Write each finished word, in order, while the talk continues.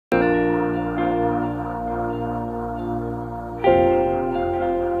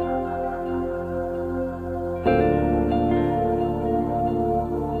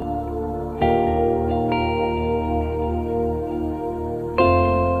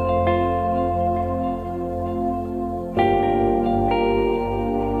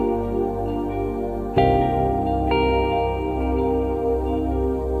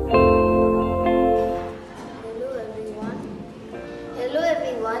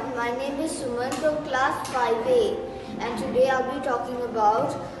everyone, my name is Suman from class 5A and today I'll be talking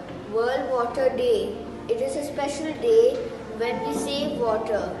about World Water Day. It is a special day when we save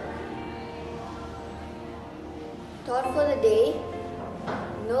water. Thought for the day: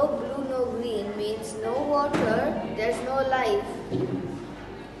 no blue, no green means no water, there's no life.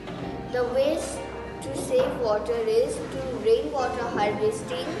 The ways to save water is to rainwater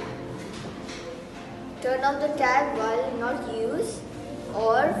harvesting, turn off the tap while not used,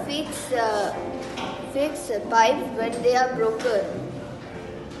 or fix pipes when they are broken.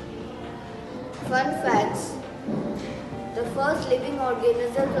 Fun facts: the first living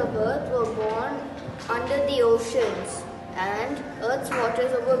organisms of Earth were born under the oceans, and Earth's water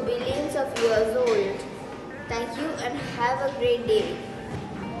is over billions of years old. Thank you and have a great day.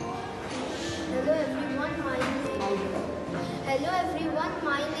 Hello everyone,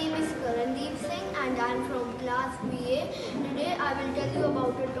 my name is Karandeep Singh and I am from class BA. Today I will tell you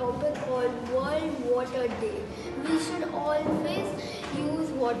about a topic called World Water Day. We should always use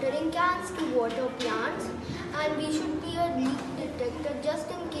watering cans to water plants, and we should be a leak detector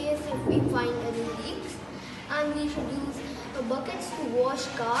just in case if we find any leaks, and we should use buckets to wash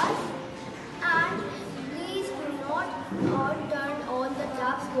cars, and please do not turn on the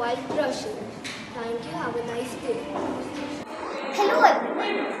taps while brushing. Thank you. Have a nice day. Hello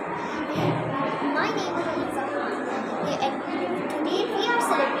everyone. My name is Aliza Khan. Today we are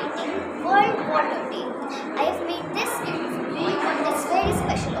celebrating World Water Day. I have made this video for you on this very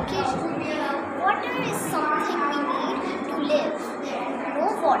special occasion. Water is something we need to live. No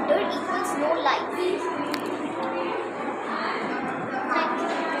water equals no life.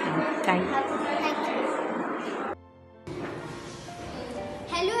 Thank you.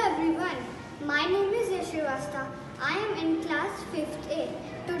 Hello everyone. My name is Yashivasta. I am in class 5th A.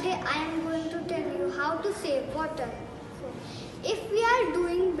 Today I am going to tell you how to save water. If we are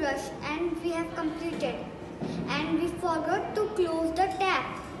doing brush and we have completed and we forgot to close the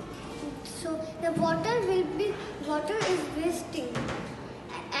tap, so the water is wasting,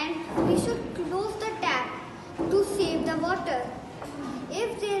 and we should close the tap to save the water.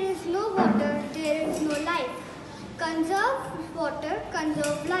 If there is no water, there is no life. Conserve water,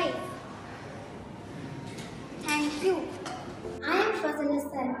 conserve life. Thank you. I am Fazil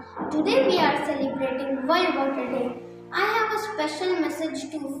Hassan. Today we are celebrating World Water Day. I have a special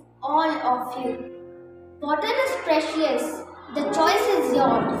message to all of you. Water is precious. The choice is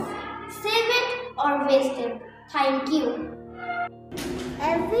yours. Save it or waste it. Thank you.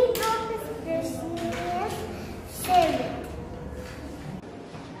 Every drop is precious. Save it.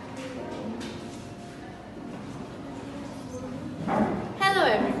 Hello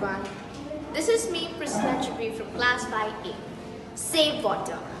everyone, this is me Priscilla Chibri from class 5A. Save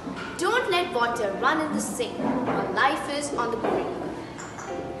water. Don't let water run in the sink while life is on the brink.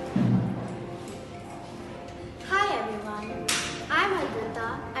 Hi everyone, I am Adrita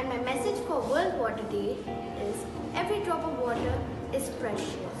and my message for World Water Day is every drop of water is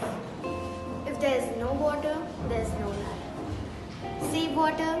precious. If there is no water, there is no life. Save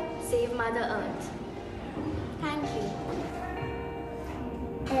water, save Mother Earth. Thank you.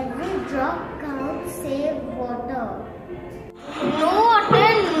 Every drop counts. Save water. No water,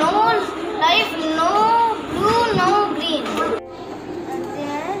 no life, no blue, no green.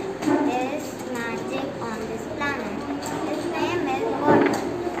 There is magic on this planet. Its name is water.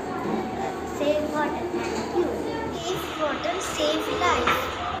 Save water. Thank you. Save water, save life.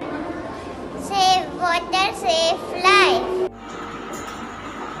 Save water, save life.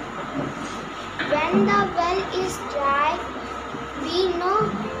 When the well is dry, we know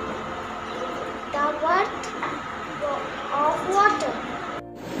the worth of water.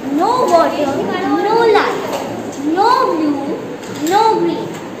 No water, no